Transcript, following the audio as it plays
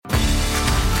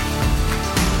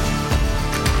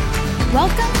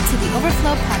Welcome to the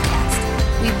Overflow Podcast.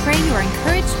 We pray you are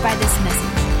encouraged by this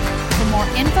message. For more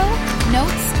info,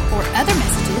 notes, or other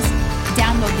messages,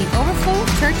 download the Overflow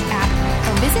Church app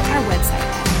or visit our website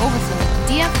at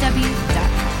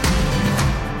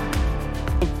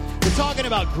overflowdfw.com. We're talking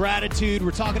about gratitude.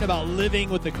 We're talking about living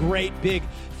with a great big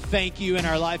thank you in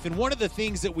our life. And one of the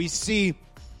things that we see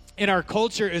in our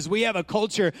culture is we have a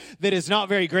culture that is not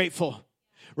very grateful.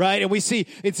 Right? And we see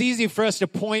it's easy for us to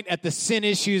point at the sin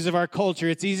issues of our culture.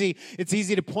 It's easy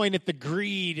to point at the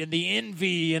greed and the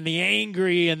envy and the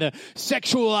angry and the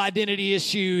sexual identity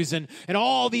issues and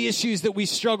all the issues that we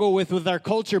struggle with our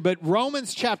culture. But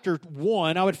Romans chapter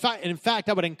 1, I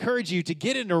would encourage you to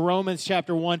get into Romans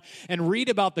chapter 1 and read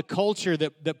about the culture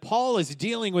that Paul is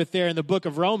dealing with there in the book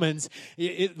of Romans.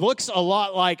 It looks a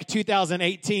lot like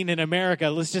 2018 in America.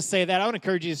 Let's just say that. I would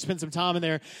encourage you to spend some time in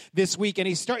there this week. And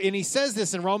he says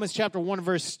this in Romans chapter 1,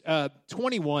 verse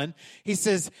 21, he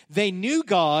says, they knew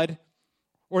God,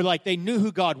 or like they knew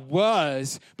who God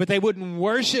was, but they wouldn't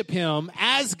worship him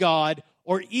as God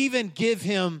or even give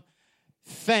him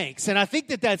thanks. And I think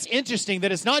that that's interesting,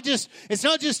 that it's not just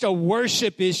a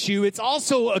worship issue, it's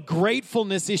also a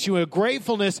gratefulness issue, a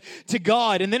gratefulness to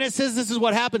God. And then it says this is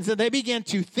what happens, that they began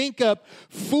to think up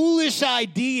foolish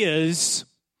ideas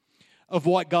of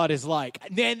what God is like.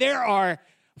 And there are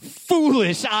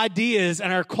foolish ideas in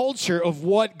our culture of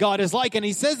what God is like. And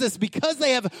he says this because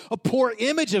they have a poor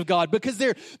image of God, because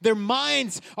their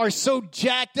minds are so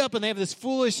jacked up and they have this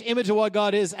foolish image of what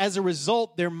God is. As a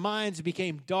result, their minds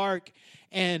became dark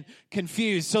and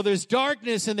confused. So there's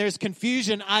darkness and there's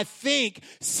confusion. I think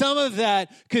some of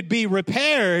that could be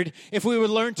repaired if we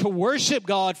would learn to worship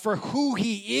God for who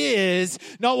he is,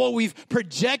 not what we've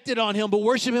projected on him, but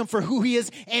worship him for who he is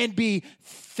and be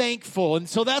thankful. And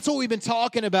so that's what we've been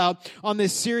talking about on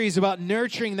this series, about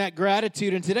nurturing that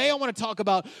gratitude. And today I want to talk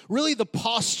about really the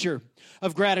posture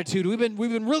of gratitude. We've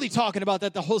been really talking about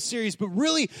that the whole series, but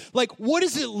really, like, what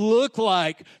does it look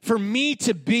like for me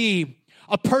to be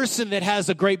a person that has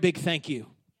a great big thank you?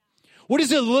 What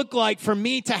does it look like for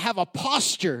me to have a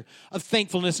posture of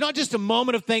thankfulness? Not just a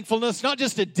moment of thankfulness, not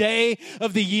just a day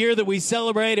of the year that we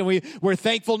celebrate and we're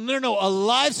thankful. No, a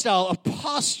lifestyle, a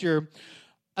posture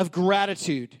of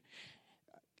gratitude.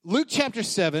 Luke chapter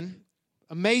 7,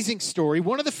 amazing story.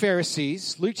 One of the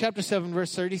Pharisees, Luke chapter 7,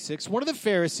 verse 36, one of the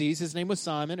Pharisees, his name was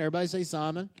Simon. Everybody say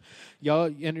Simon. Y'all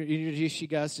introduce you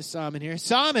guys to Simon here.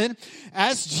 Simon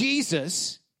asked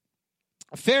Jesus,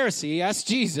 a Pharisee asked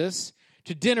Jesus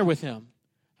to dinner with him.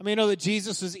 I mean, you know that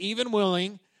Jesus was even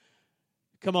willing,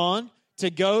 to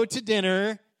go to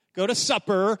dinner, go to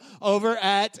supper over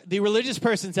at the religious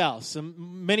person's house. And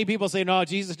many people say, no,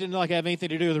 Jesus didn't have anything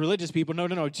to do with the religious people.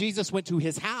 No. Jesus went to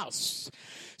his house.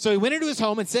 So he went into his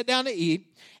home and sat down to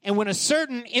eat. And when a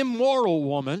certain immoral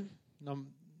woman, now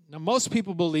most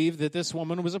people believe that this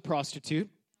woman was a prostitute,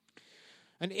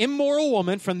 an immoral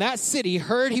woman from that city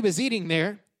heard he was eating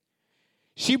there.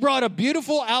 She brought a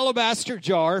beautiful alabaster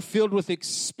jar filled with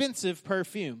expensive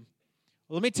perfume.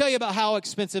 Let me tell you about how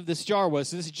expensive this jar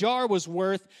was. This jar was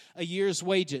worth a year's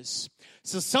wages.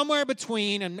 So somewhere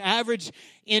between an average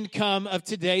income of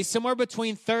today, somewhere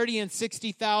between $30,000 and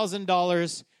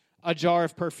 $60,000 a jar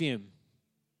of perfume.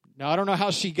 Now, I don't know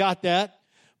how she got that,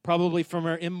 probably from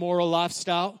her immoral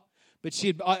lifestyle, but she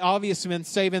had obviously been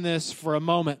saving this for a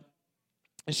moment.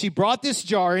 And she brought this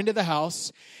jar into the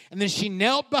house, and then she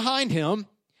knelt behind him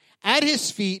at his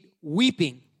feet,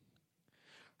 weeping.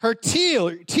 Her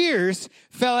tears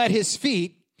fell at his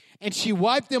feet, and she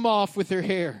wiped them off with her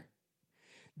hair.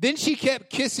 Then she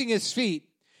kept kissing his feet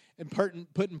and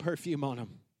putting perfume on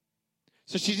him.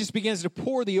 So she just begins to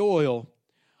pour the oil,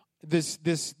 this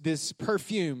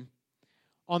perfume,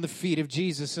 on the feet of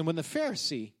Jesus. And when the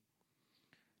Pharisee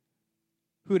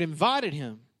who had invited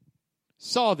him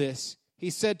saw this,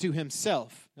 he said to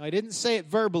himself, now he didn't say it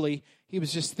verbally, he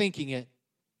was just thinking it,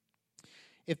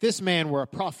 if this man were a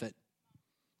prophet,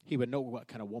 he would know what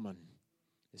kind of woman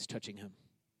is touching him.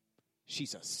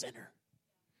 She's a sinner.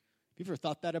 Have you ever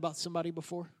thought that about somebody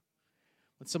before?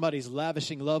 When somebody's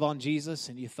lavishing love on Jesus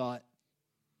and you thought,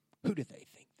 who do they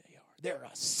think they are? They're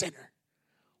a sinner.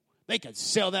 They could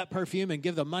sell that perfume and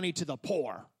give the money to the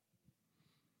poor.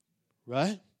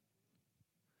 Right?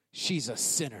 She's a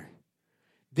sinner.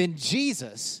 Then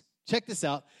Jesus, check this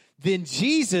out, then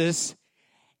Jesus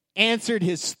answered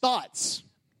his thoughts.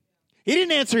 He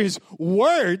didn't answer his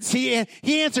words. He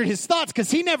answered his thoughts because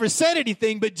he never said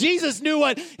anything, but Jesus knew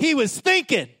what he was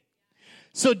thinking.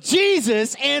 So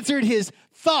Jesus answered his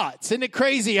thoughts. Isn't it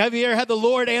crazy? Have you ever had the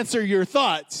Lord answer your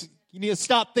thoughts? You need to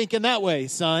stop thinking that way,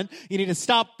 son. You need to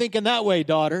stop thinking that way,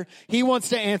 daughter. He wants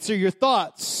to answer your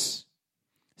thoughts.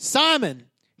 Simon,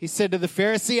 He said to the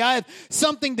Pharisee, I have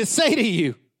something to say to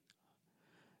you.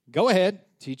 Go ahead,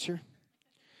 teacher.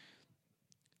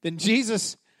 Then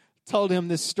Jesus told him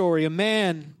this story. A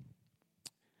man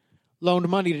loaned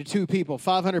money to two people,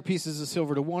 500 pieces of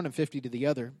silver to one and 50 to the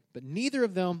other, but neither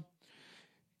of them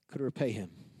could repay him.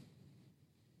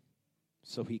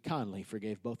 So he kindly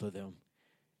forgave both of them,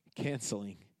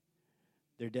 canceling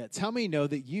their debts. How many know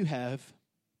that you have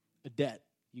a debt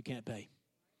you can't pay?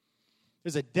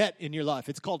 There's a debt in your life.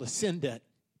 It's called a sin debt.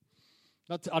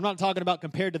 I'm not talking about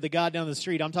compared to the guy down the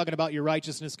street. I'm talking about your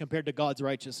righteousness compared to God's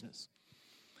righteousness.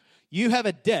 You have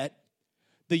a debt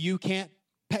that you can't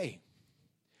pay.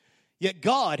 Yet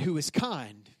God, who is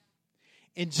kind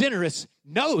and generous,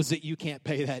 knows that you can't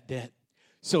pay that debt.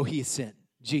 So he sent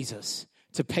Jesus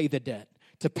to pay the debt,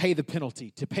 to pay the penalty,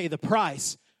 to pay the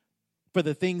price for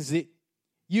the things that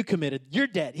you committed, your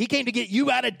debt. He came to get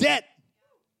you out of debt.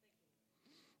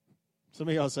 Some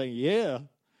of y'all saying, yeah.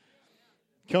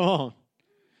 Come on.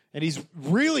 And he's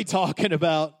really talking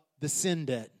about the sin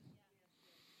debt.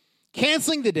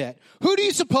 Canceling the debt. Who do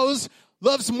you suppose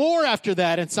loves more after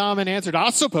that? And Simon answered,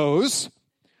 I suppose.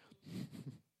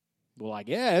 Well, I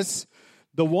guess.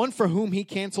 The one for whom he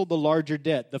canceled the larger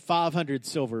debt, the 500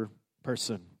 silver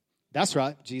person. That's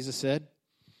right, Jesus said.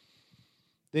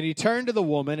 Then he turned to the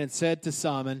woman and said to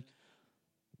Simon,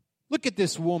 look at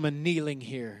this woman kneeling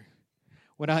here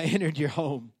when I entered your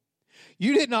home.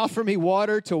 You didn't offer me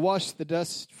water to wash the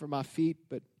dust from my feet,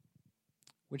 but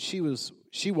when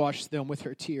she washed them with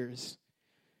her tears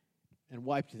and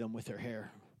wiped them with her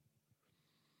hair.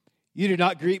 You did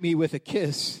not greet me with a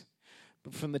kiss,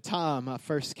 but from the time I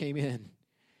first came in,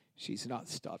 she's not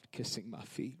stopped kissing my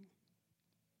feet.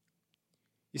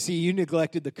 You see, you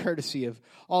neglected the courtesy of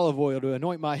olive oil to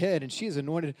anoint my head, and she has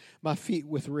anointed my feet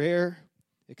with rare,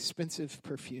 expensive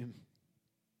perfume.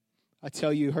 I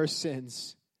tell you, her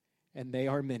sins, and they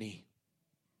are many,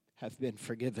 have been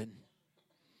forgiven.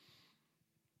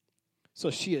 So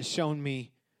she has shown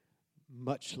me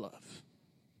much love.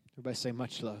 Everybody say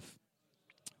much love.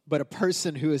 But a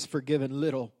person who is forgiven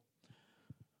little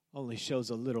only shows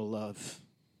a little love.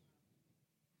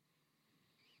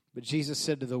 But Jesus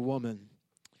said to the woman,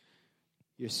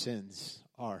 your sins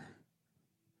are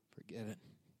forgiven.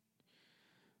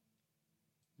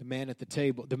 The men at the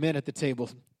table,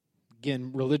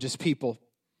 again, religious people,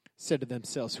 said to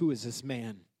themselves, who is this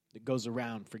man that goes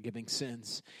around forgiving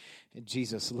sins? And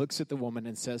Jesus looks at the woman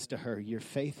and says to her, your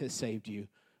faith has saved you.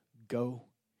 Go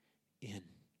in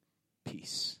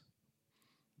peace.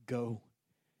 Go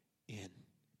in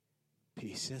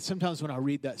peace. And sometimes when I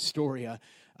read that story, I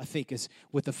think is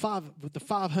with the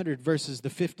 500 versus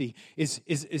the 50, is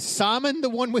Simon the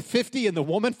one with 50 and the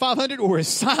woman 500, or is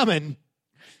Simon,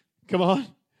 come on,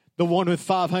 the one with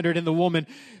 500 and the woman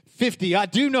 50? I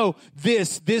do know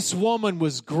this woman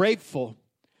was grateful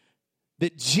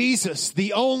that Jesus,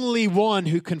 the only one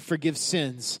who can forgive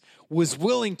sins, was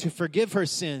willing to forgive her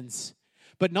sins,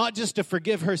 but not just to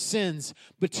forgive her sins,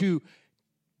 but to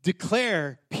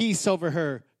declare peace over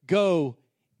her. Go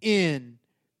in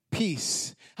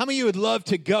peace. How many of you would love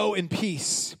to go in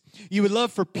peace? You would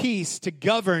love for peace to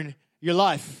govern your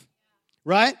life,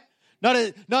 right? Not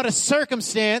a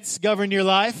circumstance govern your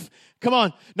life. Come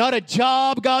on, not a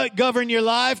job govern your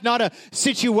life, not a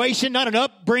situation, not an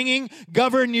upbringing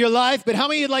govern your life, but how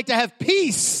many of you would like to have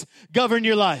peace govern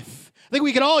your life? I think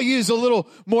we could all use a little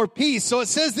more peace. So it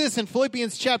says this in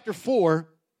Philippians chapter 4,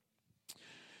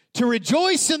 to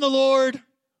rejoice in the Lord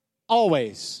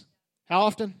always. How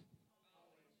often?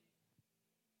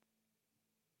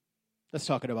 That's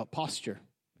talking about posture.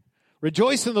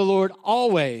 Rejoice in the Lord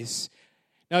always.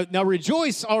 Now,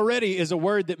 rejoice already is a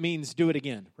word that means do it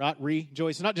again, right?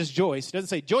 Rejoice, not just joyce. It doesn't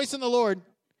say joyce in the Lord,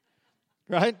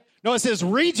 right? No, it says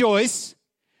rejoice,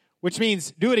 which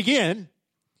means do it again.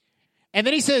 And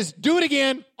then he says do it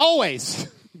again always.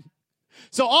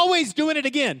 So always doing it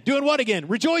again. Doing what again?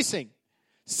 Rejoicing,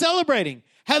 celebrating,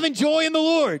 having joy in the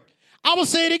Lord. I will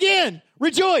say it again,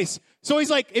 rejoice. So he's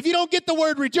like, if you don't get the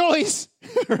word rejoice,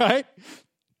 right?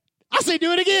 I say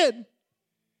do it again.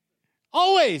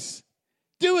 Always.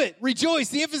 Do it. Rejoice.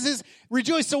 The emphasis,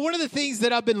 rejoice. So one of the things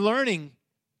that I've been learning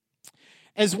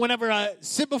is whenever I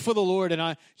sit before the Lord and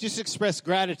I just express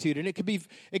gratitude, and it could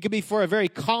be for a very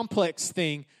complex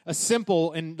thing, a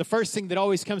simple, and the first thing that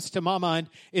always comes to my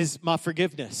mind is my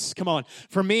forgiveness. Come on.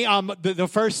 For me, the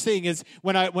first thing is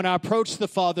when I approach the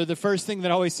Father, the first thing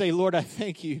that I always say, Lord, I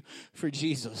thank you for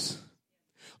Jesus.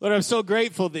 Lord, I'm so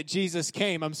grateful that Jesus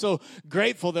came. I'm so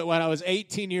grateful that when I was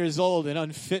 18 years old and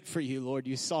unfit for you, Lord,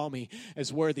 you saw me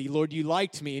as worthy. Lord, you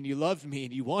liked me and you loved me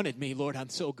and you wanted me. Lord, I'm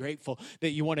so grateful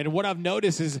that you wanted. And what I've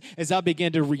noticed is as I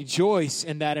began to rejoice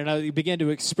in that and I began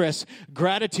to express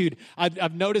gratitude,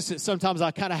 I've noticed that sometimes I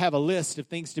kind of have a list of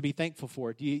things to be thankful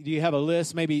for. Do you have a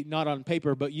list? Maybe not on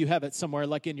paper, but you have it somewhere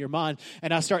like in your mind.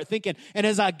 And I start thinking, and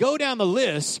as I go down the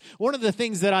list, one of the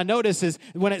things that I notice is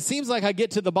when it seems like I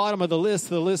get to the bottom of the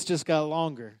list just got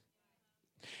longer.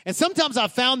 And sometimes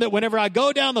I've found that whenever I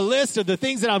go down the list of the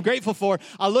things that I'm grateful for,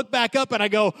 I look back up and I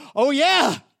go, oh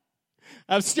yeah,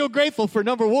 I'm still grateful for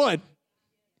number one.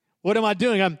 What am I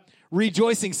doing? I'm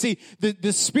rejoicing. See,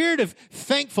 the spirit of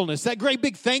thankfulness, that great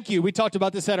big thank you. We talked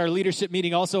about this at our leadership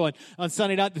meeting also on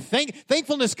Sunday night.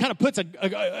 Thankfulness kind of puts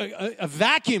a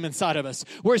vacuum inside of us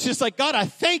where it's just like, God, I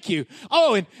thank you.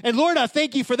 Oh, and Lord, I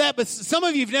thank you for that. But some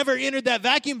of you have never entered that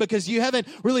vacuum because you haven't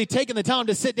really taken the time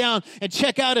to sit down and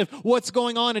check out of what's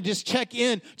going on and just check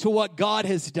in to what God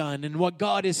has done and what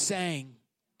God is saying.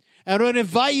 And I would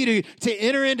invite you to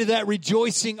enter into that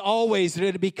rejoicing always, that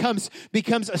it becomes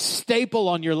a staple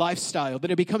on your lifestyle, that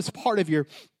it becomes part of your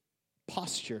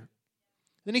posture.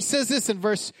 Then he says this in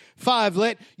verse 5,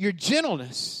 let your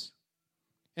gentleness,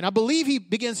 and I believe he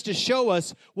begins to show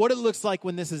us what it looks like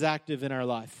when this is active in our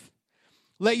life.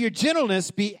 Let your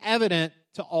gentleness be evident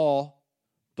to all,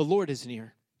 the Lord is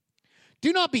near.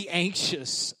 Do not be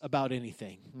anxious about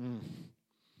anything.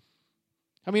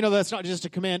 I mean, no, that's not just a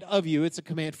command of you, it's a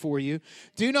command for you.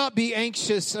 Do not be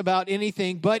anxious about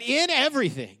anything, but in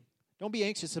everything. Don't be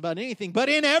anxious about anything, but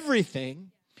in everything,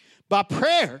 by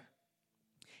prayer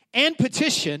and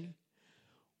petition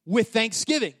with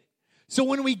thanksgiving. So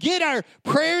when we get our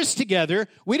prayers together,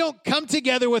 we don't come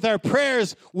together with our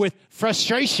prayers with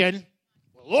frustration.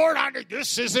 Lord,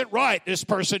 this isn't right. This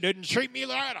person didn't treat me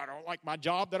right. I don't like my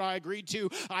job that I agreed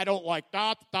to. I don't like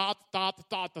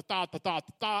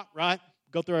right?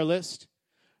 Go through our list.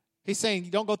 He's saying,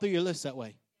 don't go through your list that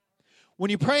way.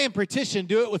 When you pray and petition,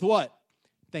 do it with what?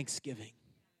 Thanksgiving.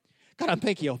 God, I'm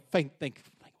thankful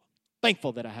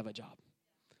that I have a job.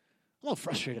 I'm a little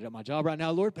frustrated at my job right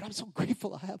now, Lord, but I'm so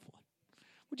grateful I have one.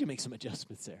 Would you make some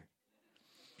adjustments there?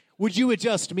 Would you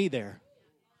adjust me there?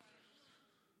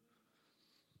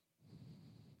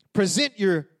 Present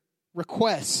your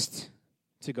request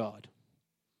to God.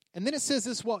 And then it says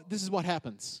this is what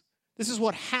happens. This is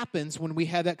what happens when we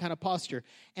have that kind of posture.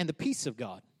 And the peace of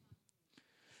God.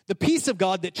 The peace of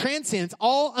God that transcends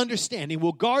all understanding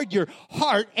will guard your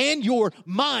heart and your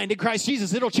mind in Christ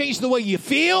Jesus. It'll change the way you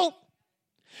feel.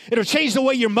 It'll change the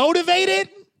way you're motivated.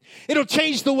 It'll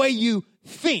change the way you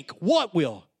think. What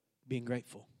will? Being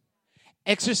grateful.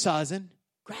 Exercising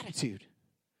gratitude.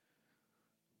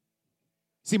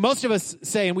 See, most of us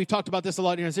say, and we've talked about this a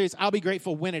lot in our series, I'll be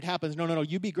grateful when it happens. No.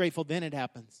 You be grateful then it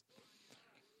happens.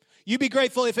 You be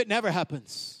grateful if it never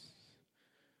happens.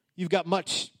 You've got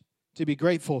much to be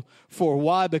grateful for.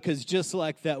 Why? Because just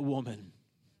like that woman,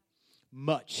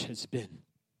 much has been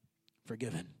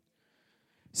forgiven.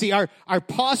 See, our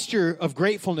posture of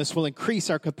gratefulness will increase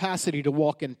our capacity to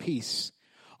walk in peace.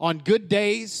 On good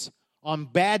days, on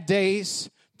bad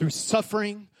days, through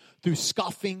suffering, through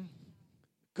scoffing.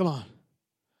 Come on.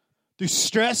 Through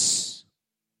stress,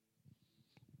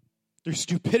 through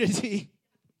stupidity.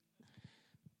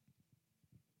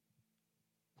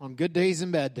 On good days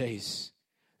and bad days,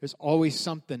 there's always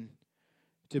something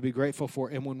to be grateful for.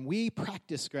 And when we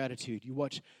practice gratitude, you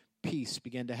watch peace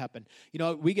begin to happen. You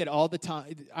know, we get all the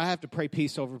time. I have to pray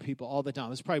peace over people all the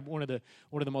time. It's probably one of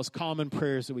the most common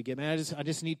prayers that we get. Man, I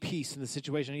just need peace in the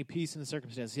situation. I need peace in the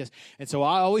circumstances. Yes, and so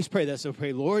I always pray that. So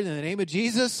pray, Lord, in the name of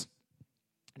Jesus.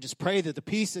 And just pray that the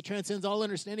peace that transcends all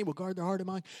understanding will guard their heart and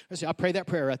mind. I pray that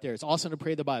prayer right there. It's awesome to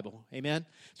pray the Bible. Amen?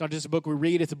 It's not just a book we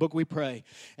read. It's a book we pray.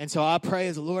 And so I pray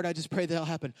as the Lord, I just pray that'll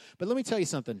happen. But let me tell you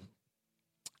something.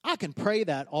 I can pray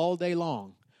that all day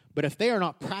long. But if they are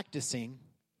not practicing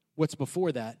what's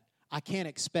before that, I can't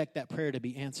expect that prayer to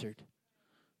be answered.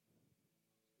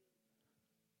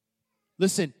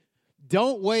 Listen,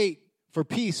 don't wait for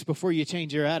peace before you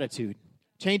change your attitude.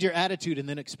 Change your attitude and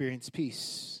then experience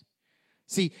peace.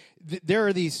 See, there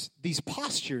are these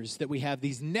postures that we have,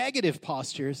 these negative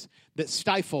postures that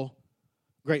stifle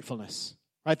gratefulness,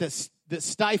 right? That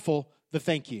stifle the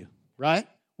thank you, right?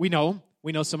 We know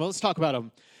some of them. Let's talk about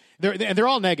them. They're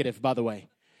all negative, by the way.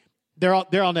 They're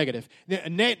all negative.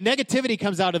 Negativity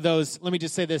comes out of those. Let me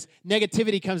just say this: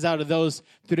 negativity comes out of those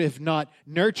that have not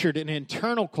nurtured an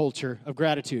internal culture of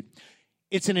gratitude.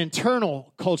 It's an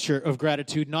internal culture of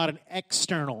gratitude, not an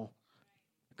external.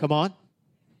 Come on.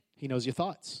 He knows your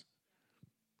thoughts.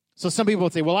 So some people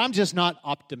would say, well, I'm just not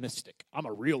optimistic. I'm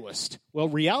a realist. Well,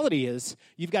 reality is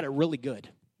you've got it really good.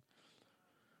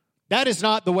 That is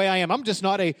not the way I am. I'm just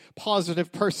not a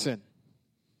positive person.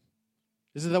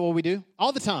 Isn't that what we do?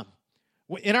 All the time.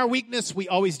 In our weakness, we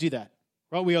always do that.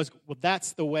 Right? We always, well,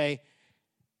 that's the way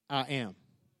I am.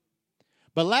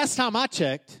 But last time I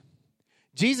checked,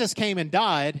 Jesus came and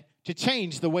died to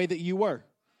change the way that you were.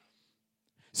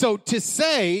 So to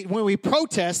say, when we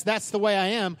protest, that's the way I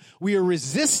am, we are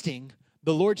resisting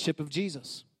the lordship of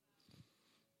Jesus.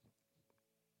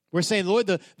 We're saying, Lord,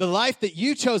 the life that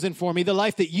you've chosen for me, the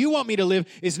life that you want me to live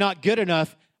is not good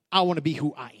enough. I want to be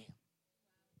who I am.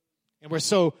 And we're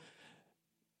so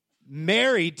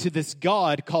married to this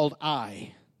God called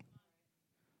I.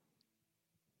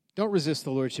 Don't resist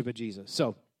the lordship of Jesus.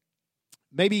 So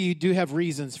maybe you do have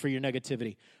reasons for your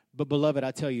negativity. But beloved,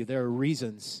 I tell you, there are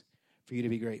reasons for you to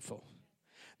be grateful.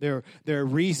 There are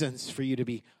reasons for you to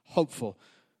be hopeful.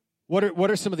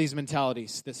 What are some of these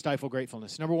mentalities that stifle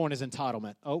gratefulness? Number one is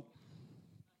entitlement. Oh,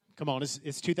 come on,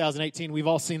 it's 2018. We've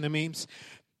all seen the memes.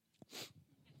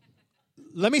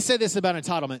 Let me say this about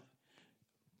entitlement.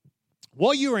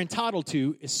 What you are entitled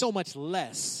to is so much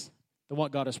less than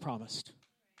what God has promised.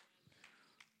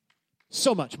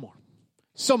 So much more.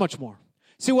 So much more.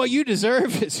 See, what you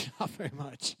deserve is not very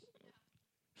much.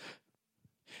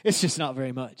 It's just not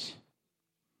very much.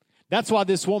 That's why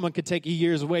this woman could take a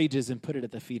year's wages and put it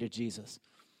at the feet of Jesus.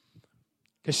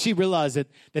 Because she realized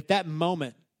that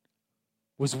moment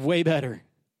was way better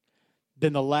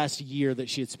than the last year that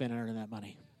she had spent earning that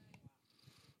money.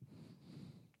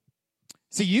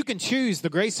 See, you can choose the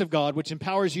grace of God, which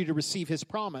empowers you to receive His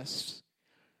promise,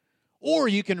 or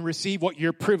you can receive what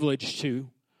you're privileged to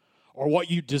or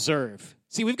what you deserve.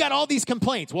 See, we've got all these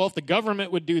complaints. Well, if the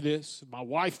government would do this, if my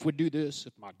wife would do this,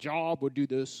 if my job would do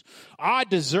this, I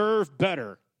deserve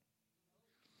better.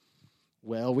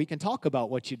 Well, we can talk about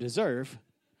what you deserve.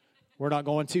 We're not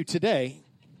going to today.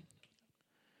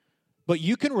 But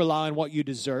you can rely on what you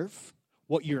deserve,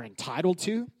 what you're entitled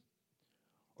to,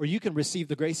 or you can receive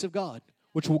the grace of God,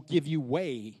 which will give you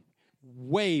way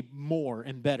more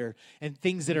and better and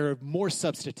things that are more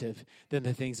substantive than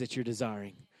the things that you're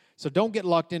desiring. So don't get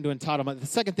locked into entitlement. The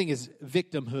second thing is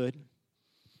victimhood.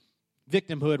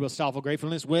 Victimhood will stifle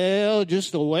gratefulness. Well,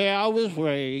 just the way I was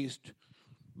raised.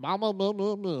 Mama,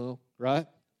 right?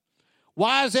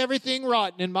 Why is everything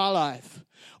rotten in my life?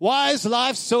 Why is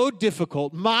life so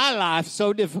difficult? My life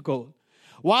so difficult.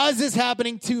 Why is this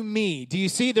happening to me? Do you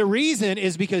see? The reason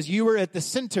is because you were at the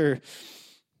center.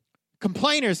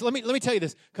 Complainers, let me tell you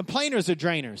this. Complainers are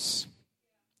drainers.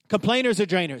 Complainers are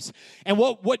drainers. And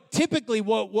what typically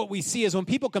we see is when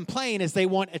people complain is they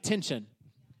want attention,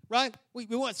 right? We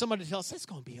want someone to tell us it's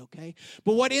going to be okay.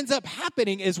 But what ends up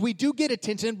happening is we do get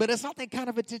attention, but it's not that kind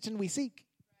of attention we seek.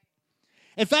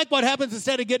 In fact, what happens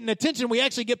instead of getting attention, we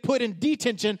actually get put in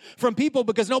detention from people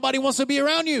because nobody wants to be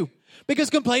around you because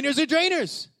complainers are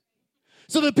drainers.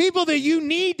 So the people that you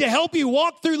need to help you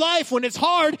walk through life when it's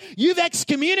hard, you've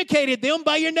excommunicated them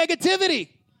by your negativity.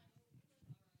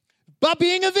 By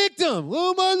being a victim.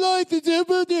 Oh, my life is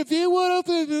everything.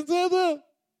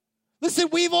 Listen,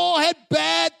 we've all had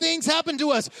bad things happen to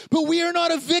us, but we are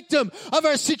not a victim of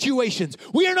our situations.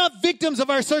 We are not victims of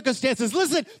our circumstances.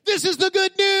 Listen, this is the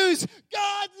good news.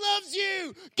 God loves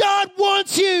you. God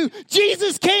wants you.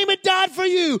 Jesus came and died for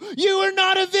you. You are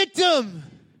not a victim.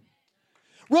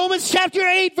 Romans chapter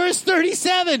 8, verse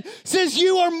 37 says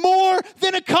you are more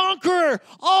than a conqueror.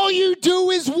 All you do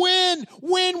is win,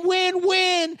 win, win,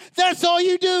 win. That's all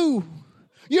you do.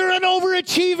 You're an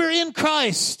overachiever in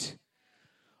Christ.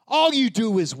 All you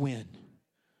do is win.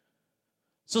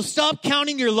 So stop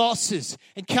counting your losses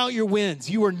and count your wins.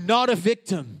 You are not a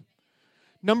victim.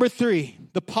 Number 3,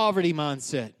 the poverty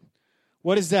mindset.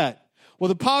 What is that? Well,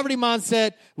 the poverty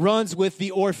mindset runs with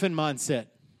the orphan mindset.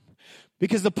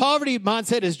 Because the poverty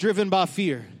mindset is driven by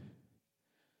fear.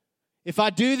 If I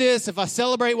do this, if I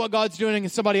celebrate what God's doing in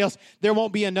somebody else, there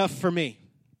won't be enough for me.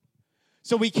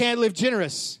 So we can't live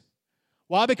generous.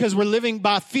 Why? Because we're living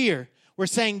by fear. We're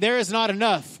saying there is not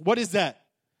enough. What is that?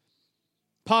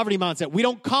 Poverty mindset. We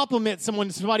don't compliment someone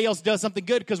when somebody else does something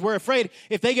good because we're afraid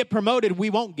if they get promoted,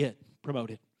 we won't get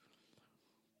promoted.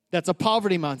 That's a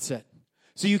poverty mindset.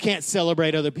 So you can't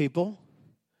celebrate other people.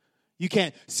 You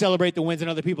can't celebrate the wins in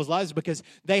other people's lives because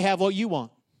they have what you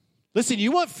want. Listen,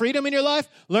 you want freedom in your life?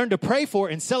 Learn to pray for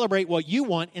and celebrate what you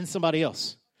want in somebody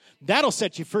else. That'll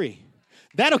set you free.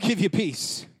 That'll give you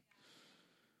peace.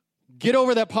 Get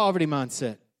over that poverty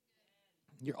mindset.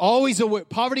 You're always aware.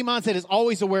 Poverty mindset is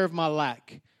always aware of my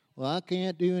lack. Well, I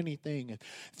can't do anything. If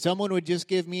someone would just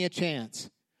give me a chance.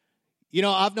 You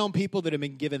know, I've known people that have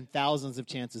been given thousands of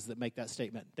chances that make that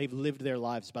statement. They've lived their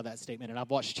lives by that statement. And I've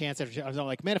watched chance after chance. I'm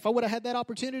like, man, if I would have had that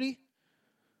opportunity,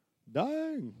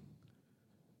 dang.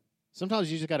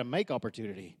 Sometimes you just got to make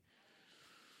opportunity.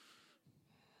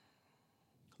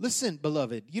 Listen,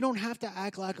 beloved, you don't have to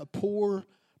act like a poor,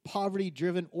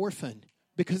 poverty-driven orphan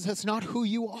because that's not who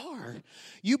you are.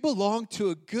 You belong to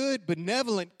a good,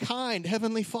 benevolent, kind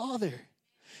Heavenly Father.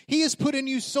 He has put in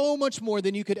you so much more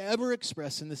than you could ever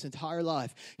express in this entire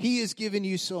life. He has given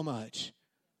you so much.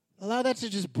 Allow that to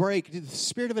just break. The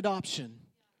spirit of adoption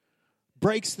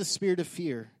breaks the spirit of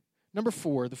fear. Number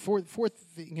 4, the fourth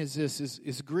thing is this,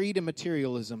 is greed and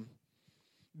materialism.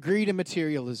 Greed and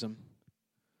materialism.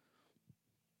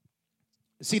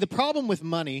 See, the problem with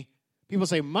money, people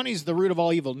say money's the root of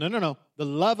all evil. No. The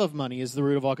love of money is the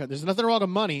root of all. There's nothing wrong with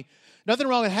money. Nothing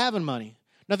wrong with having money.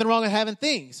 Nothing wrong with having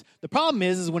things. The problem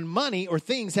is when money or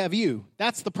things have you.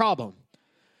 That's the problem.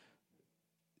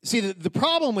 See, the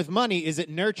problem with money is it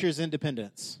nurtures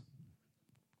independence.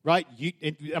 Right?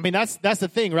 That's the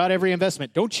thing, right? Every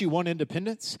investment. Don't you want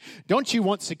independence? Don't you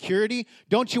want security?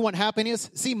 Don't you want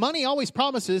happiness? See, money always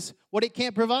promises what it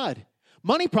can't provide.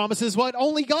 Money promises what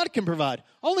only God can provide.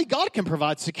 Only God can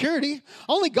provide security.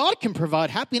 Only God can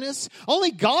provide happiness. Only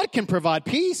God can provide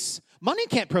peace. Money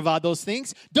can't provide those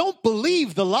things. Don't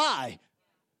believe the lie.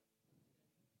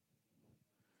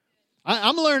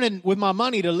 I'm learning with my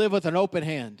money to live with an open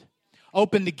hand.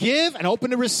 Open to give and open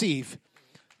to receive.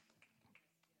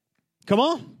 Come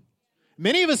on.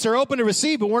 Many of us are open to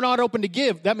receive, but we're not open to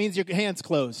give. That means your hand's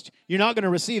closed. You're not going to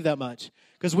receive that much.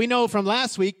 Because we know from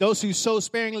last week, those who sow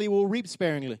sparingly will reap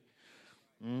sparingly.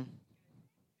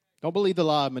 Don't believe the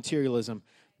lie of materialism,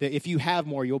 that if you have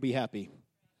more, you'll be happy.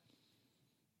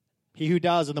 He who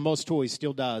dies with the most toys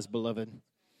still dies, beloved.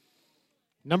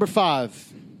 Number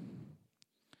 5,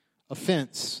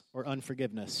 offense or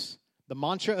unforgiveness. The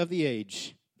mantra of the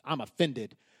age, I'm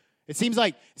offended. It seems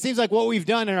like what we've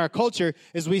done in our culture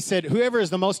is we said, whoever is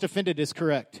the most offended is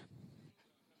correct.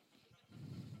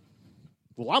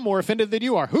 Well, I'm more offended than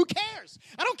you are. Who cares?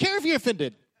 I don't care if you're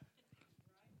offended.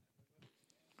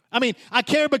 I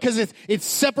care because it's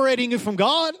separating you from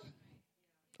God.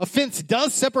 Offense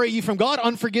does separate you from God.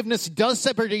 Unforgiveness does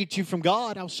separate you from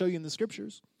God. I'll show you in the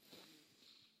scriptures.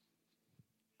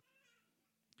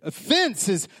 Offense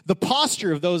is the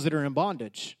posture of those that are in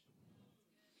bondage.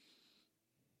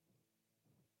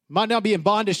 Might not be in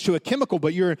bondage to a chemical,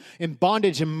 but you're in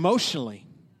bondage emotionally.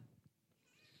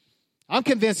 I'm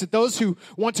convinced that those who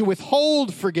want to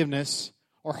withhold forgiveness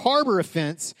or harbor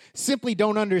offense simply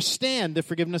don't understand the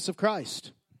forgiveness of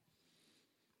Christ.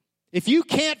 If you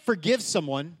can't forgive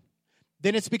someone,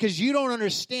 then it's because you don't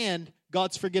understand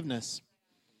God's forgiveness.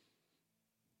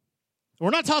 We're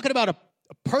not talking about a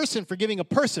person forgiving a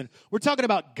person. We're talking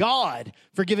about God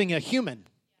forgiving a human.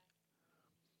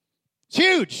 It's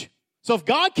huge. So if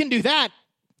God can do that,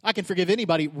 I can forgive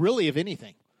anybody, really, of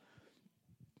anything.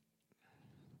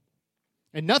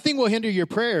 And nothing will hinder your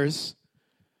prayers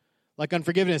like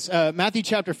unforgiveness. Matthew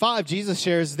chapter 5, Jesus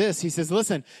shares this. He says,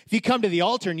 listen, if you come to the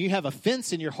altar and you have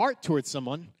offense in your heart towards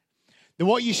someone, then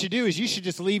what you should do is you should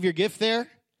just leave your gift there,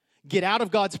 get out of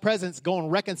God's presence, go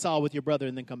and reconcile with your brother,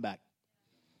 and then come back.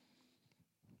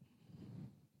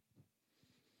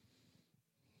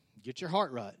 Get your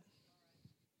heart right.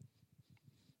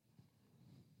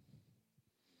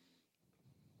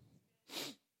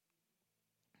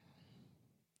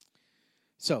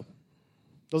 So,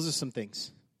 those are some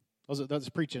things. Those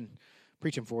are preaching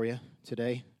for you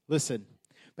today. Listen,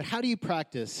 but how do you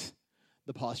practice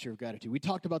the posture of gratitude? We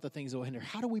talked about the things that will hinder.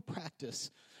 How do we practice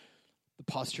the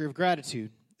posture of gratitude?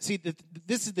 See,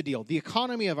 this is the deal. The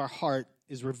economy of our heart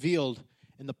is revealed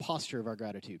in the posture of our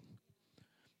gratitude.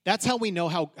 That's how we know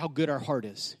how good our heart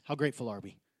is. How grateful are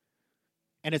we?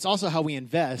 And it's also how we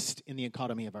invest in the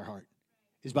economy of our heart,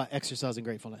 is by exercising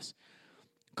gratefulness.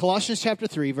 Colossians chapter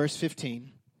 3, verse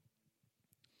 15.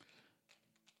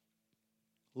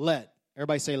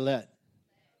 Everybody say let.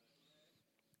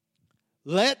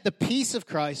 Let the peace of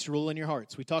Christ rule in your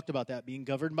hearts. We talked about that, being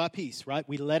governed by peace, right?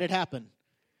 We let it happen.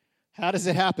 How does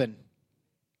it happen?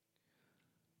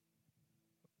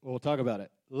 We'll talk about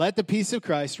it. Let the peace of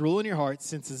Christ rule in your hearts,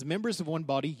 since as members of one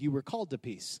body, you were called to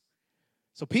peace.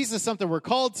 So peace is something we're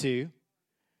called to,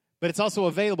 but it's also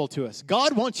available to us.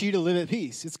 God wants you to live at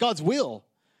peace. It's God's will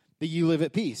that you live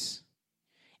at peace.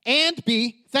 And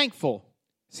be thankful.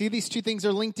 See, these two things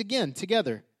are linked again,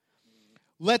 together.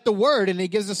 Let the word, and he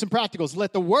gives us some practicals,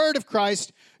 let the word of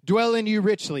Christ dwell in you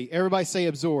richly. Everybody say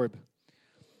absorb.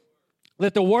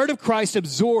 Let the word of Christ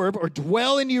absorb or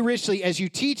dwell in you richly as you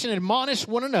teach and admonish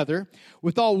one another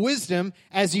with all wisdom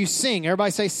as you sing.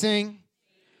 Everybody say sing.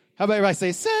 How about everybody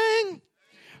say, sing?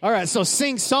 All right, so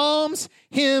sing psalms,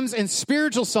 hymns, and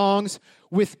spiritual songs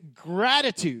with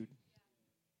gratitude.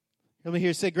 Let me hear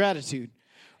you say gratitude.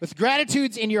 With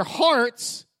gratitudes in your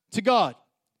hearts to God.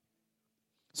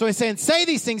 So he's saying, say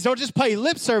these things. Don't just pay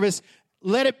lip service.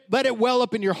 Let it well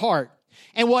up in your heart.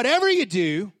 And whatever you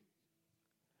do,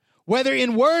 whether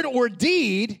in word or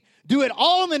deed, do it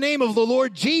all in the name of the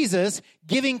Lord Jesus,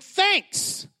 giving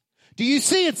thanks. Do you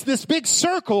see? It's this big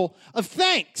circle of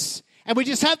thanks. And we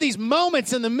just have these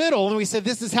moments in the middle, and we say,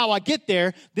 this is how I get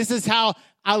there. This is how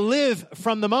I live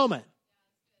from the moment.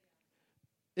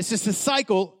 It's just a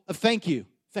cycle of thank you.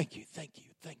 Thank you, thank you,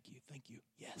 thank you, thank you.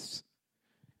 Yes.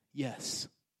 Yes.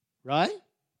 Right?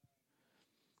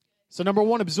 So number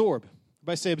one, absorb.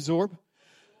 Everybody say absorb.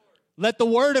 Let the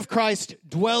word of Christ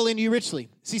dwell in you richly.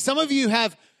 See, some of you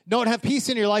don't have peace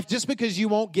in your life just because you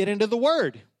won't get into the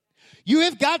word. You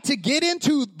have got to get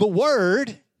into the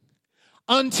word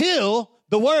until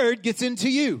the word gets into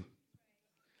you.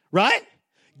 Right?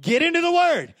 Get into the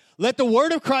word. Let the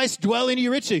word of Christ dwell in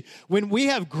you richly. When we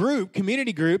have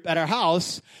community group at our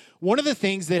house, one of the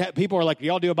things that people are like, do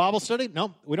y'all do a Bible study?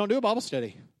 No, we don't do a Bible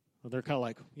study. Well, they're kind of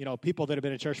like, people that have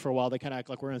been in church for a while, they kind of act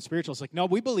like we're in spiritual. It's like, no,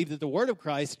 we believe that the word of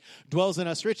Christ dwells in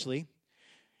us richly.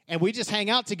 And we just hang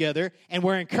out together, and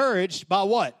we're encouraged by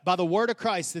what? By the word of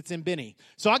Christ that's in Benny.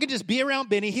 So I can just be around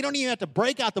Benny. He don't even have to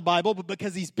break out the Bible, but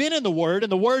because he's been in the word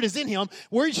and the word is in him,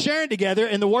 we're sharing together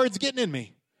and the word's getting in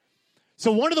me.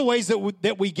 So one of the ways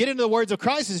that we get into the words of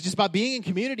Christ is just by being in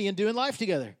community and doing life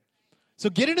together. So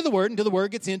get into the word until the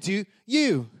word gets into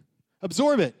you.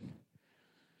 Absorb it.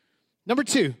 Number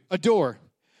two, adore.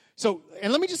 So,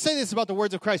 and let me just say this about the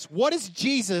words of Christ. What does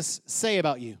Jesus say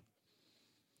about you?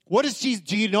 What does Jesus,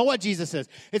 do you know what Jesus says?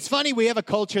 It's funny, we have a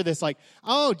culture that's like,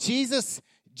 oh, Jesus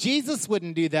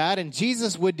wouldn't do that, and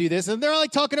Jesus would do this. And they're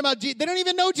like talking about, they don't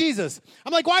even know Jesus.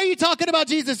 I'm like, why are you talking about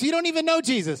Jesus? You don't even know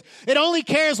Jesus. It only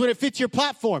cares when it fits your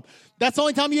platform. That's the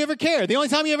only time you ever care. The only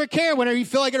time you ever care whenever you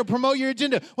feel like it'll promote your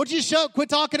agenda. Why don't you quit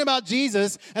talking about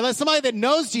Jesus and let somebody that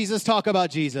knows Jesus talk about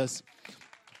Jesus?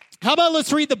 How about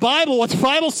let's read the Bible, what the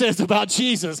Bible says about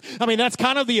Jesus? I mean, that's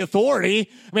kind of the authority.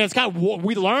 I mean, it's kind of what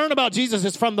we learn about Jesus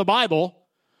is from the Bible.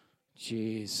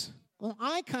 Jeez. Well,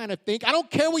 I kind of think, I don't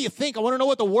care what you think. I want to know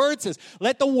what the word says.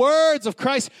 Let the words of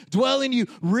Christ dwell in you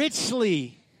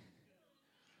richly.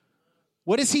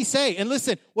 What does he say? And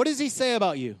listen, what does he say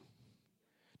about you?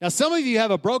 Now, some of you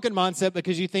have a broken mindset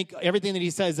because you think everything that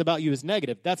he says about you is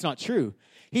negative. That's not true.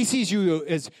 He sees you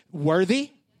as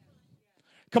worthy.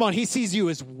 Come on, he sees you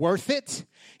as worth it.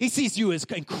 He sees you as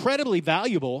incredibly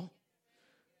valuable.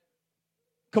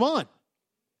 Come on.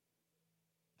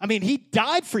 I mean, he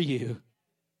died for you.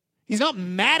 He's not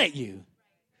mad at you.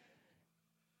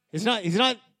 He's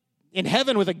not in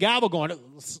heaven with a gavel going,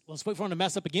 let's wait for him to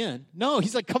mess up again. No,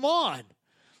 he's like, come on.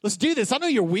 Let's do this. I know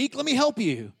you're weak. Let me help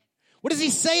you. What does he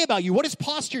say about you? What is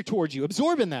posture towards you?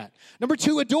 Absorb in that. Number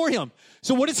two, adore him.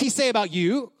 So what does he say about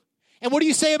you? And what do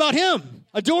you say about him?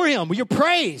 Adore him with your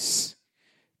praise.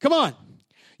 Come on.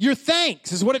 Your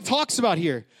thanks is what it talks about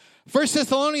here. 1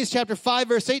 Thessalonians chapter 5,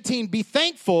 verse 18, be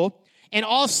thankful in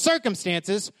all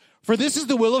circumstances, for this is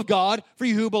the will of God for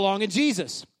you who belong in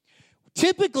Jesus.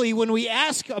 Typically, when we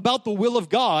ask about the will of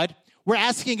God, we're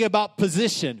asking about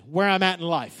position, where I'm at in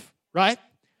life, right?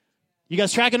 You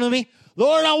guys tracking with me?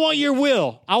 Lord, I want your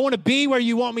will. I want to be where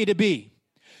you want me to be.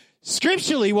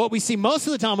 Scripturally, what we see most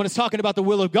of the time when it's talking about the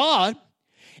will of God,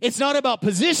 it's not about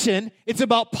position, it's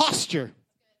about posture.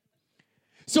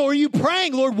 So are you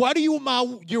praying, Lord, what do you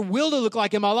want your will to look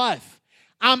like in my life?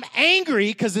 I'm angry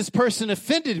because this person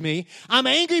offended me. I'm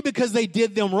angry because they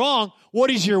did them wrong. What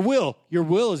is your will? Your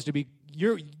will is to be,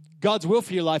 God's will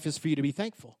for your life is for you to be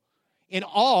thankful in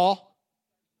all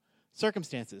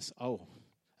circumstances. Oh,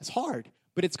 that's hard,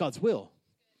 but it's God's will.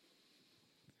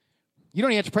 You don't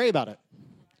even have to pray about it.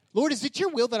 Lord, is it your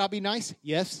will that I'll be nice?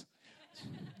 Yes.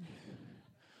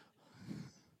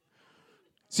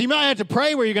 So you might have to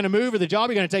pray where you're going to move or the job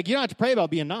you're going to take. You don't have to pray about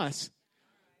being nice.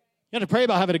 You have to pray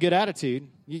about having a good attitude.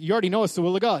 You already know it's the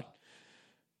will of God.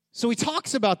 So he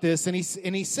talks about this, and he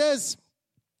says,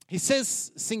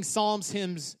 sing psalms,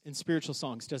 hymns, and spiritual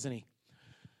songs, doesn't he?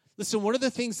 Listen, one of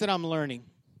the things that I'm learning,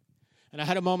 and I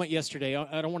had a moment yesterday.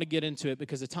 I don't want to get into it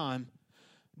because of time,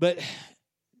 but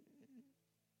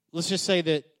let's just say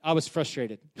that I was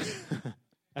frustrated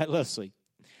at Leslie.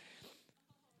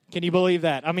 Can you believe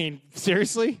that? I mean,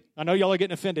 seriously? I know y'all are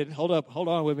getting offended. Hold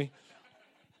on with me.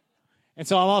 And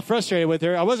so I'm all frustrated with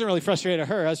her. I wasn't really frustrated at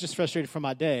her. I was just frustrated from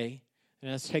my day, and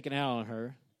I was taking out on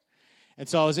her. And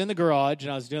so I was in the garage,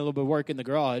 and I was doing a little bit of work in the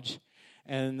garage,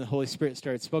 and the Holy Spirit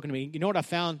started speaking to me. You know what I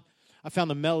found? I found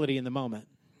the melody in the moment.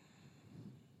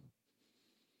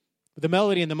 But the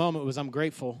melody in the moment was, I'm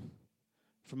grateful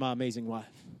for my amazing wife.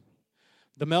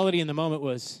 The melody in the moment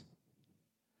was,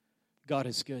 God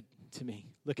is good to me.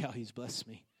 Look how he's blessed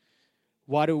me.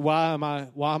 Why am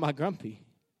I grumpy?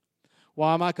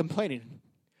 Why am I complaining?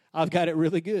 I've got it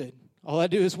really good. All I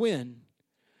do is win.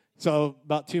 So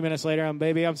about 2 minutes later,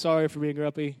 I'm sorry for being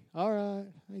grumpy. All right,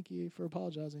 thank you for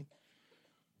apologizing.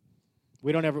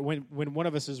 We don't ever, when one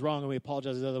of us is wrong and we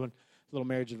apologize to the other one, little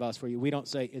marriage advice for you, we don't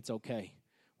say it's okay.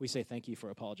 We say thank you for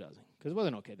apologizing. Because it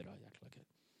wasn't okay that I acted like it.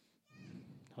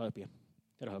 I'll help you.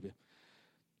 That'll help you.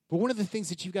 But one of the things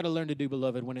that you've got to learn to do,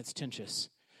 beloved, when it's tensious,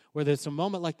 whether it's a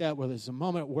moment like that, whether it's a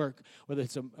moment at work, whether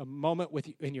it's a moment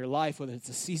in your life, whether it's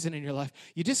a season in your life,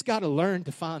 you just got to learn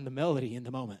to find the melody in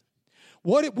the moment.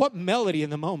 What melody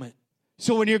in the moment?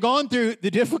 So when you're going through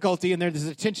the difficulty and there's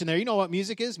a tension there, you know what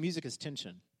music is? Music is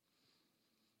tension.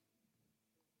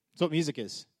 That's what music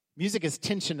is. Music is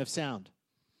tension of sound.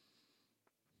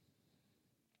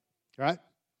 Right?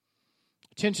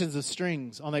 Tensions of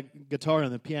strings on the guitar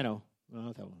and the piano. Well,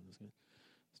 not that one.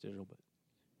 It's digital, but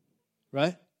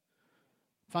right?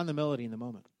 Find the melody in the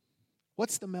moment.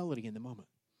 What's the melody in the moment?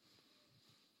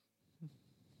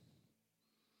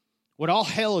 When all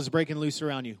hell is breaking loose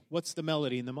around you, what's the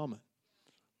melody in the moment?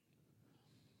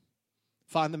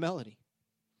 Find the melody.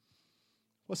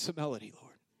 What's the melody,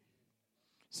 Lord?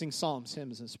 Sing psalms,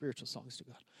 hymns, and spiritual songs to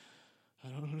God. I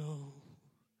don't know.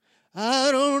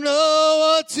 I don't know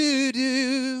what to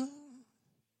do,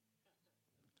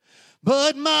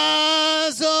 but my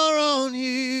eyes are on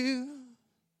you.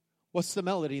 What's the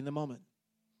melody in the moment?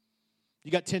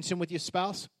 You got tension with your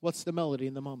spouse? What's the melody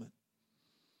in the moment?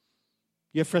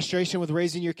 You have frustration with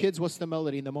raising your kids? What's the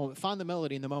melody in the moment? Find the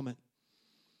melody in the moment.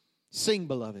 Sing,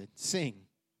 beloved. Sing.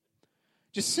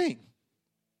 Just sing.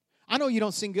 I know you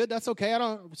don't sing good. That's okay. I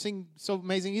don't sing so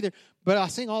amazing either, but I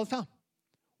sing all the time.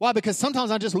 Why? Because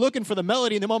sometimes I'm just looking for the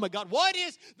melody in the moment. God, what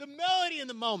is the melody in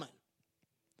the moment?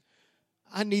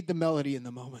 I need the melody in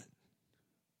the moment.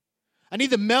 I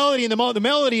need the melody in the moment. The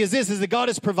melody is this, is that God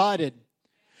has provided.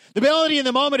 The melody in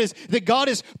the moment is that God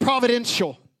is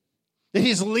providential, that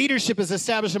his leadership is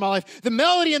established in my life. The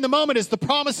melody in the moment is the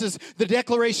promises, the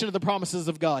declaration of the promises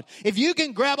of God. If you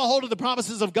can grab a hold of the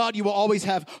promises of God, you will always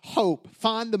have hope.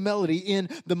 Find the melody in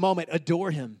the moment.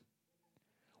 Adore him.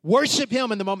 Worship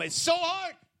him in the moment. It's so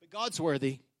hard. God's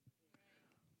worthy.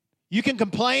 You can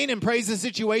complain and praise the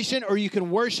situation, or you can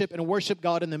worship and worship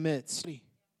God in the midst.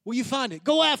 Will you find it?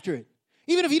 Go after it.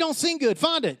 Even if you don't sing good,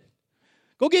 find it.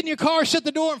 Go get in your car, shut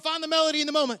the door, and find the melody in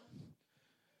the moment.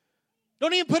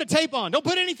 Don't even put a tape on. Don't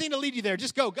put anything to lead you there.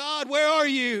 Just go, God, where are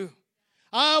you?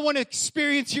 I want to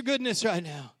experience your goodness right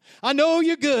now. I know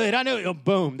you're good. I know. Oh,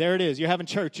 boom, there it is. You're having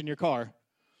church in your car.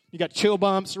 You got chill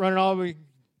bumps running all over you.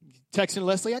 Texting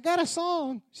Leslie, I got a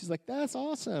song. She's like, that's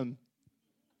awesome.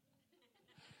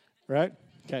 Right?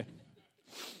 Okay.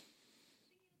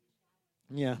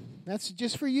 Yeah, that's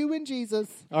just for you and Jesus.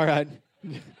 All right.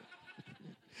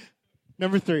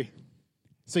 Number 3.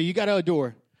 So you got to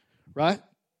adore, right?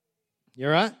 You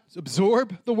all right? So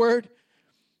absorb the word.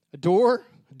 Adore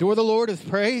the Lord with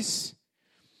praise.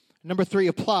 Number 3,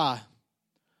 apply.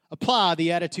 Apply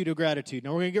the attitude of gratitude. Now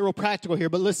we're going to get real practical here,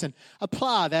 but listen,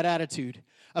 apply that attitude.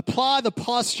 Apply the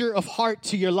posture of heart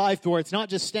to your life, where it's not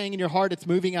just staying in your heart, it's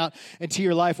moving out into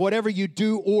your life. Whatever you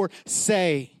do or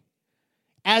say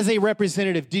as a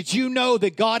representative, did you know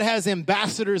that God has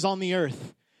ambassadors on the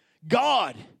earth?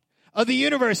 God of the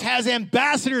universe has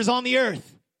ambassadors on the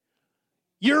earth.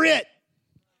 You're it.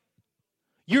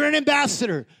 You're an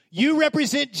ambassador. You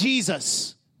represent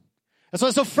Jesus. That's why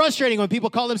it's so frustrating when people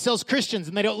call themselves Christians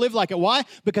and they don't live like it. Why?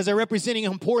 Because they're representing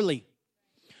him poorly.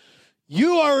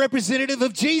 You are a representative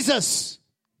of Jesus.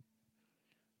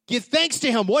 Give thanks to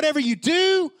him. Whatever you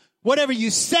do, whatever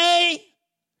you say.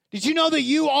 Did you know that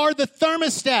you are the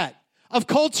thermostat of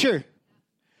culture?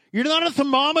 You're not a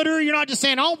thermometer. You're not just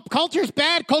saying, oh, culture's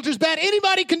bad, culture's bad.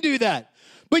 Anybody can do that.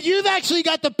 But you've actually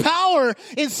got the power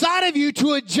inside of you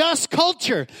to adjust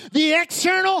culture, the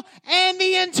external and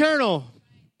the internal.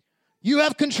 You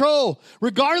have control.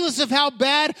 Regardless of how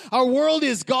bad our world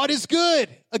is, God is good.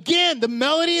 Again, the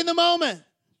melody in the moment.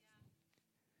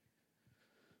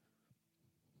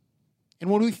 And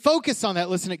when we focus on that,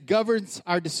 listen, it governs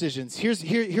our decisions.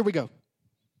 Here we go.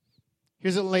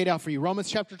 Here's it laid out for you. Romans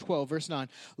chapter 12, verse 9.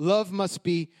 Love must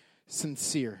be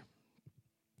sincere.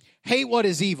 Hate what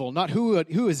is evil, not who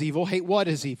is evil. Hate what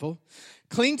is evil.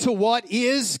 Cling to what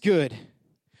is good.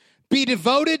 Be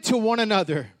devoted to one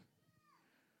another.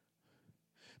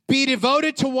 Be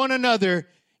devoted to one another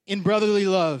in brotherly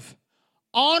love.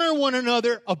 Honor one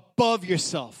another above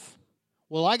yourself.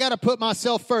 Well, I got to put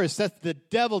myself first. That's the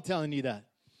devil telling you that.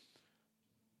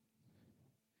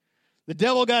 The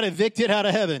devil got evicted out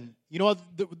of heaven. You know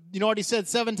what he said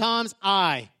 7 times?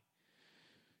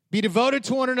 Be devoted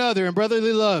to one another in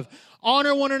brotherly love.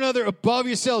 Honor one another above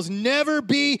yourselves. Never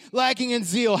be lacking in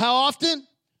zeal. How often?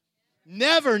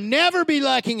 Never be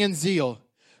lacking in zeal.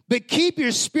 But keep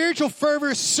your spiritual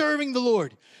fervor serving the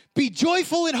Lord. Be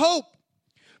joyful in hope.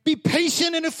 Be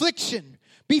patient in affliction.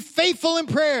 Be faithful in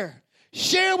prayer.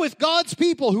 Share with God's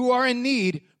people who are in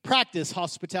need. Practice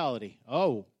hospitality.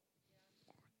 Oh.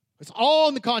 It's all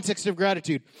in the context of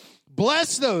gratitude.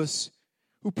 Bless those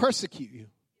who persecute you.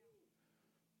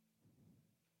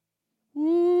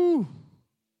 Woo.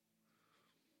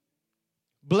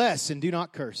 Bless and do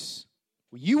not curse.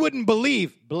 You wouldn't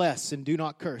believe bless and do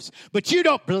not curse. But you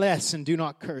don't bless and do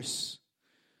not curse.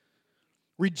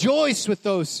 Rejoice with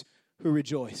those who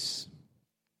rejoice.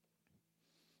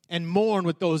 And mourn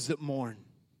with those that mourn.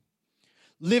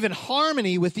 Live in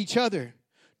harmony with each other.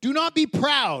 Do not be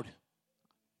proud.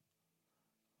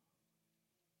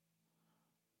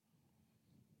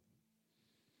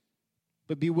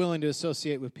 But be willing to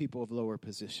associate with people of low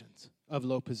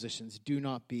positions. Do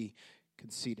not be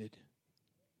conceited.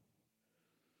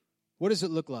 What does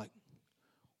it look like?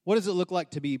 What does it look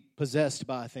like to be possessed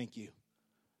by a thank you?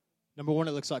 Number one,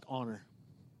 it looks like honor.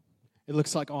 It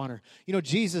looks like honor. You know,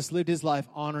 Jesus lived his life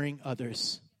honoring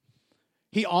others.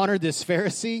 He honored this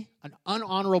Pharisee, an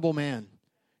unhonorable man.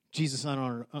 Jesus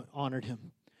honored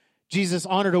him. Jesus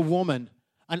honored a woman,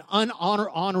 an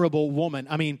unhonorable woman.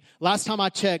 I mean, last time I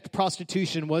checked,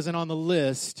 prostitution wasn't on the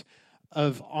list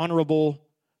of honorable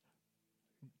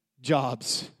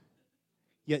jobs.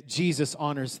 Yet Jesus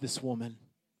honors this woman.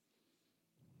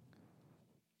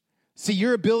 See,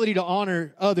 your ability to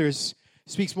honor others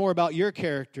speaks more about your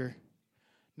character,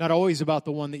 not always about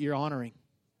the one that you're honoring.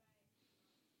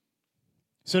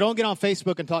 So don't get on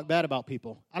Facebook and talk bad about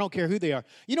people. I don't care who they are.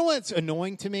 You know what's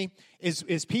annoying to me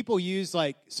is people use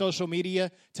like social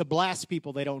media to blast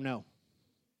people they don't know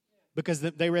because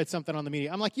they read something on the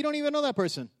media. I'm like, you don't even know that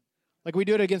person. Like we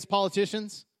do it against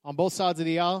politicians on both sides of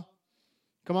the aisle.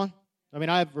 Come on. I mean,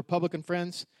 I have Republican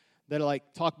friends that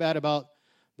like talk bad about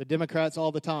the Democrats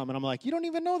all the time. And I'm like, you don't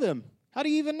even know them. How do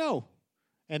you even know?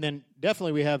 And then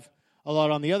definitely we have a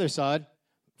lot on the other side,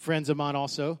 friends of mine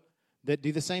also, that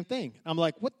do the same thing. I'm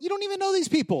like, what? You don't even know these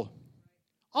people.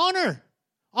 Honor.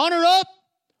 Honor up.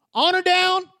 Honor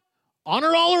down.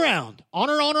 Honor all around.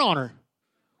 Honor, honor, honor.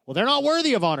 Well, they're not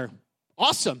worthy of honor.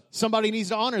 Awesome. Somebody needs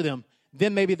to honor them.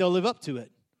 Then maybe they'll live up to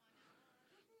it.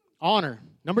 Honor.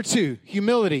 Number 2,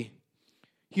 humility.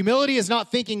 Humility is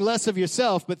not thinking less of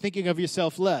yourself, but thinking of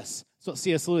yourself less. That's what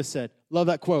C.S. Lewis said. Love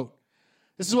that quote.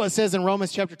 This is what it says in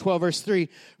Romans chapter 12, verse 3.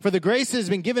 For the grace that has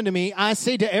been given to me, I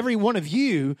say to every one of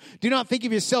you, do not think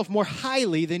of yourself more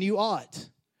highly than you ought.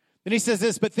 Then he says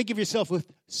this, but think of yourself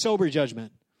with sober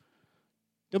judgment.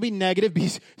 Don't be negative, be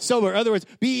sober. In other words,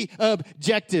 be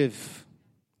objective.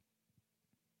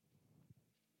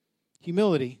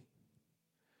 Humility.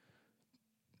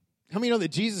 How many know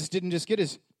that Jesus didn't just get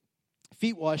his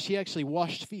feet washed, he actually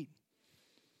washed feet?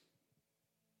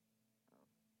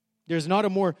 There's not a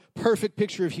more perfect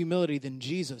picture of humility than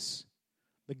Jesus,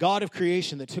 the God of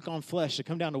creation that took on flesh to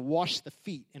come down to wash the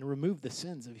feet and remove the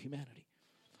sins of humanity.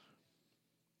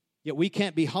 Yet we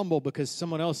can't be humble because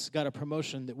someone else got a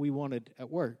promotion that we wanted at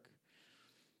work.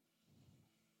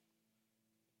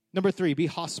 Number 3, be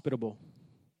hospitable.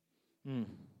 I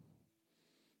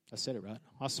said it right.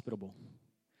 Hospitable.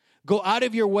 Go out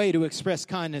of your way to express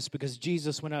kindness because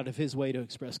Jesus went out of his way to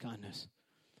express kindness.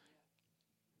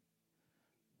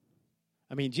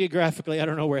 I mean, geographically, I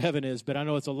don't know where heaven is, but I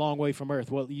know it's a long way from earth.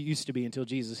 Well, it used to be until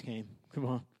Jesus came. Come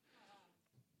on.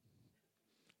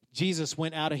 Jesus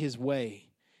went out of his way.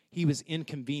 He was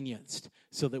inconvenienced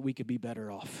so that we could be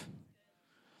better off.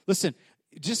 Listen,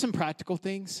 just some practical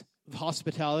things with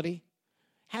hospitality.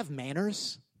 Have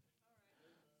manners.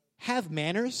 Have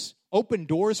manners. Open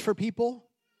doors for people.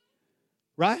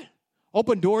 Right?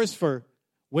 Open doors for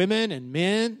women and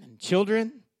men and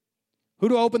children. Who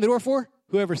do I open the door for?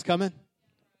 Whoever's coming.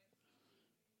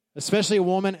 Especially a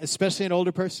woman, especially an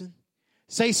older person.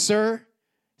 Say sir.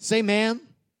 Say ma'am.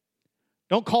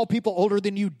 Don't call people older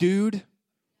than you dude.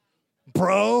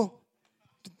 Bro.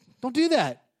 Don't do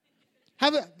that.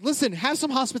 Listen, have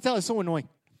some hospitality. It's so annoying.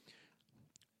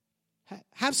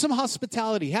 Have some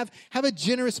hospitality. Have a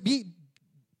generous,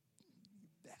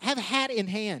 have hat in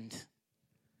hand.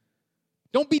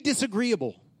 Don't be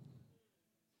disagreeable.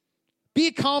 Be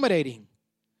accommodating.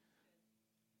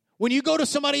 When you go to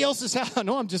somebody else's house, I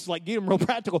know I'm just like getting real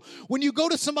practical. When you go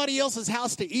to somebody else's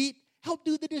house to eat, help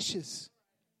do the dishes.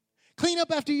 Clean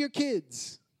up after your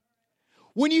kids.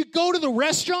 When you go to the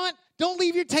restaurant, don't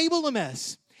leave your table a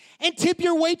mess. And tip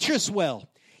your waitress well.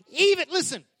 Even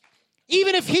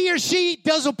if he or she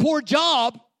does a poor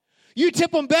job, you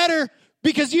tip them better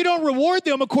because you don't reward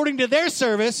them according to their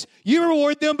service. You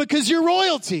reward them because you're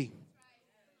royalty.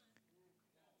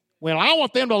 Well, I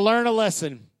want them to learn a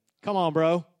lesson. Come on,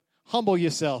 bro. Humble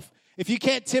yourself. If you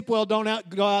can't tip well, don't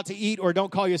go out to eat or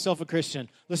don't call yourself a Christian.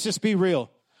 Let's just be real.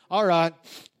 All right.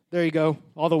 There you go.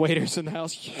 All the waiters in the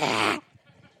house. Yeah.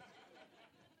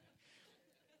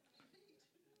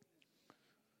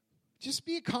 Just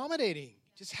be accommodating.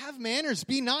 Just have manners.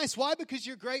 Be nice. Why? Because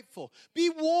you're grateful. Be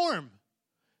warm.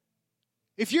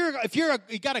 If you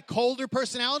got a colder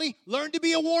personality, learn to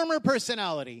be a warmer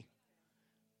personality.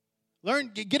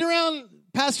 Get around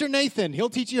Pastor Nathan. He'll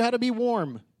teach you how to be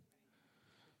warm.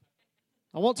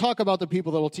 I won't talk about the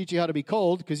people that will teach you how to be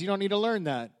cold because you don't need to learn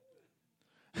that.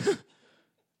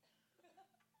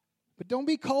 But don't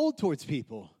be cold towards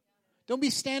people. Don't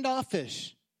be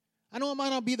standoffish. I know it might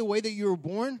not be the way that you were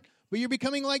born, but you're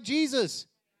becoming like Jesus.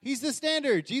 He's the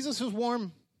standard. Jesus was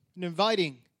warm and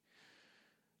inviting.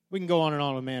 We can go on and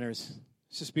on with manners.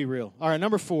 Let's just be real. All right,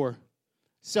 number 4,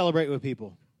 celebrate with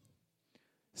people.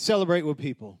 Celebrate with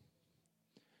people.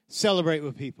 Celebrate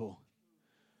with people.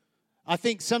 I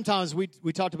think sometimes we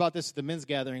talked about this at the men's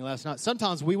gathering last night.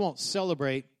 Sometimes we won't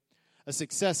celebrate a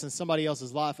success in somebody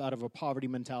else's life out of a poverty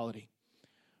mentality,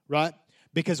 right?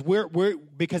 Because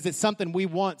because it's something we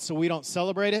want, so we don't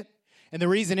celebrate it. And the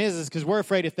reason is because we're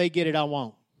afraid if they get it, I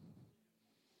won't.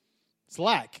 It's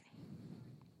lack.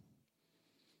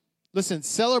 Listen,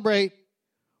 celebrate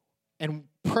and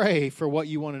pray for what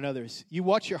you want in others. You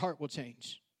watch, your heart will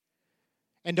change.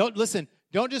 And don't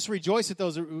just rejoice at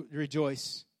those who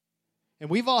rejoice. And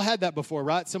we've all had that before,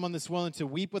 right? Someone that's willing to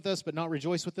weep with us but not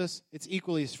rejoice with us. It's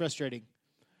equally as frustrating.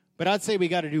 But I'd say we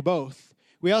got to do both.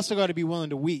 We also got to be willing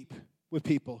to weep with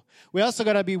people. We also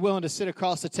got to be willing to sit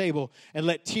across the table and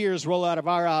let tears roll out of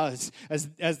our eyes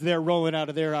as they're rolling out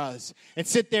of their eyes. And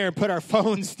sit there and put our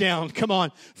phones down, come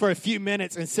on, for a few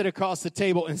minutes and sit across the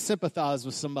table and sympathize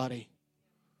with somebody.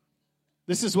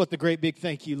 This is what the great big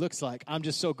thank you looks like. I'm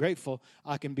just so grateful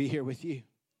I can be here with you.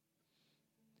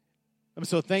 I'm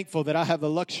so thankful that I have the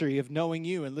luxury of knowing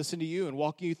you and listening to you and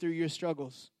walking you through your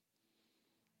struggles.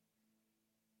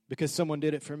 Because someone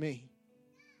did it for me.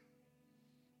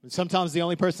 And sometimes the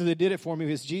only person that did it for me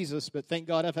was Jesus, but thank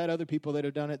God I've had other people that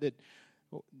have done it that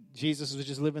Jesus was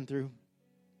just living through.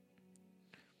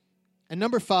 And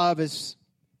number 5 is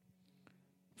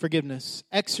forgiveness.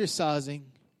 Exercising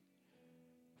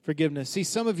forgiveness. See,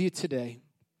 some of you today,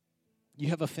 you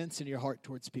have offense in your heart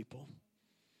towards people.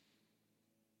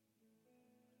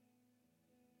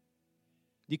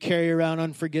 You carry around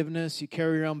unforgiveness. You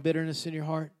carry around bitterness in your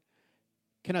heart.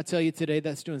 Can I tell you today,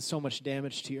 that's doing so much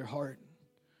damage to your heart.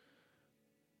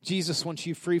 Jesus wants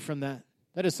you free from that.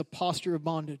 That is a posture of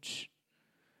bondage.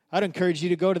 I'd encourage you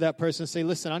to go to that person and say,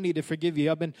 listen, I need to forgive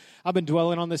you. I've been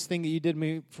dwelling on this thing that you did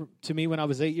to me when I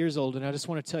was 8 years old, and I just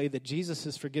want to tell you that Jesus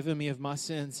has forgiven me of my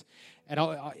sins. And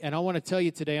I want to tell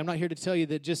you today, I'm not here to tell you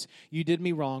that just you did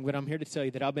me wrong, but I'm here to tell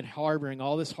you that I've been harboring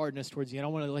all this hardness towards you, and I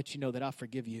want to let you know that I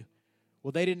forgive you.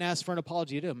 Well, they didn't ask for an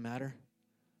apology. It doesn't matter.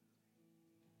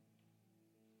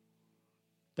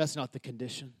 That's not the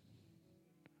condition.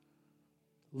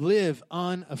 Live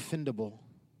unoffendable.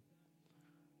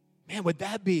 Man, would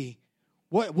that be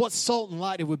what salt and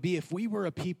light it would be if we were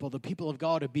a people, the people of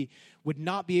God would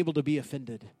not be able to be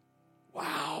offended.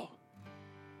 Wow.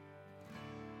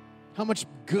 How much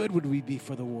good would we be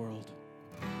for the world?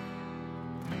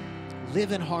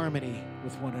 Live in harmony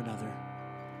with one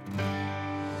another.